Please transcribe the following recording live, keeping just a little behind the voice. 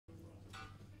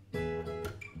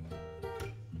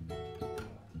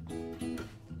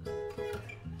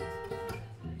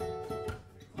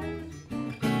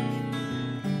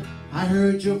I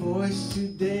heard your voice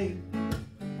today.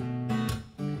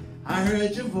 I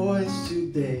heard your voice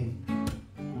today.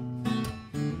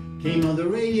 Came on the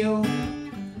radio.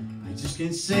 I just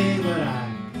can't say, but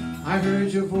I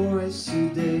heard your voice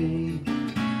today.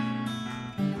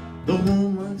 The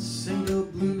woman sang the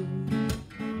blues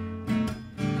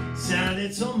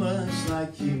sounded so much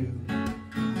like you.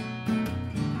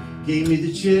 Gave me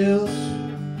the chills,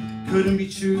 couldn't be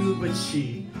true, but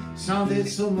she sounded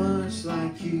so much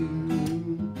like you.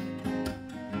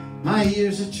 My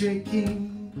ears are tricky,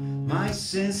 my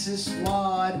senses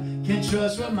flawed, can't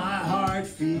trust what my heart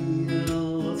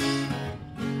feels.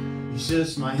 It's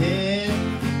just my head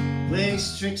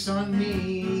plays tricks on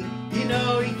me, you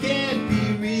know he can't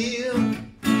be real.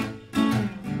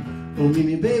 Oh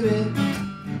Mimi baby,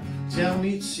 tell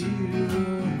me to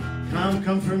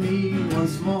come for me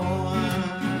once more.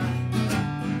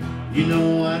 You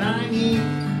know what I need,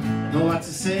 know what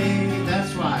to say,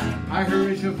 that's why I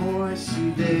heard your voice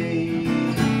today.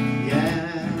 Yeah.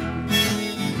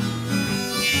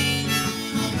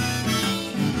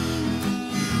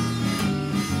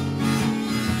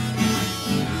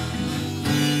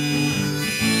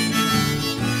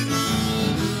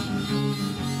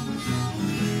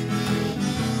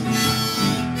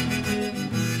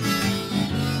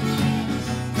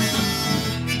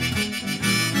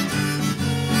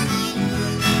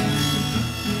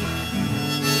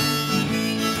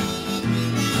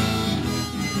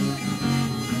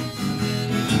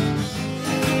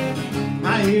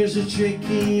 My ears are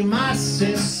tricky, my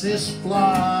sense is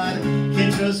flawed,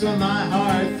 can't trust what my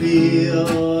heart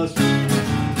feels.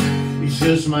 It's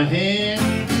just my hand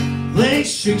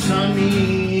plays tricks on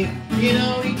me, you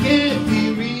know he can't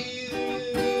be real.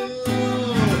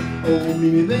 Oh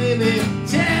Mimi baby,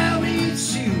 tell me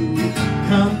to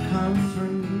come for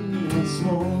me once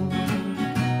more.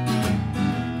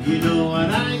 You know what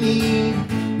I need,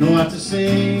 know what to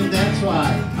say, that's why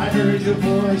I heard your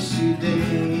voice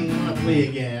today. I wanna play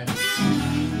again.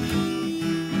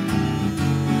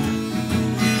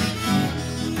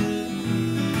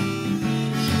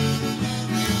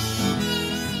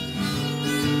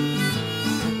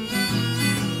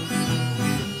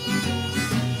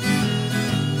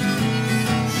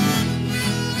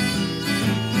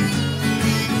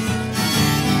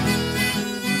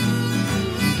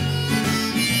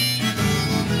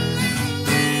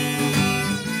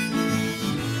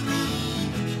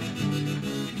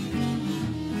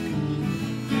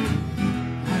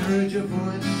 I heard your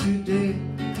voice today.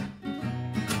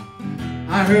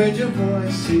 I heard your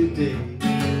voice today.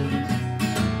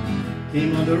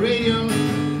 Came on the radio.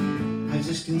 I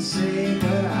just can't say,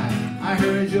 but I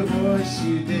heard your voice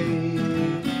today.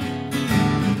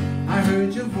 I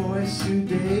heard your voice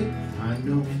today. I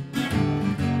know,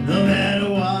 no matter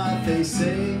what they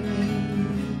say.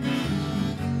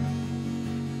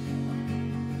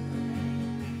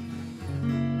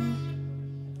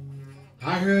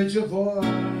 I heard your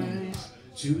voice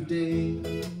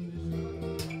today.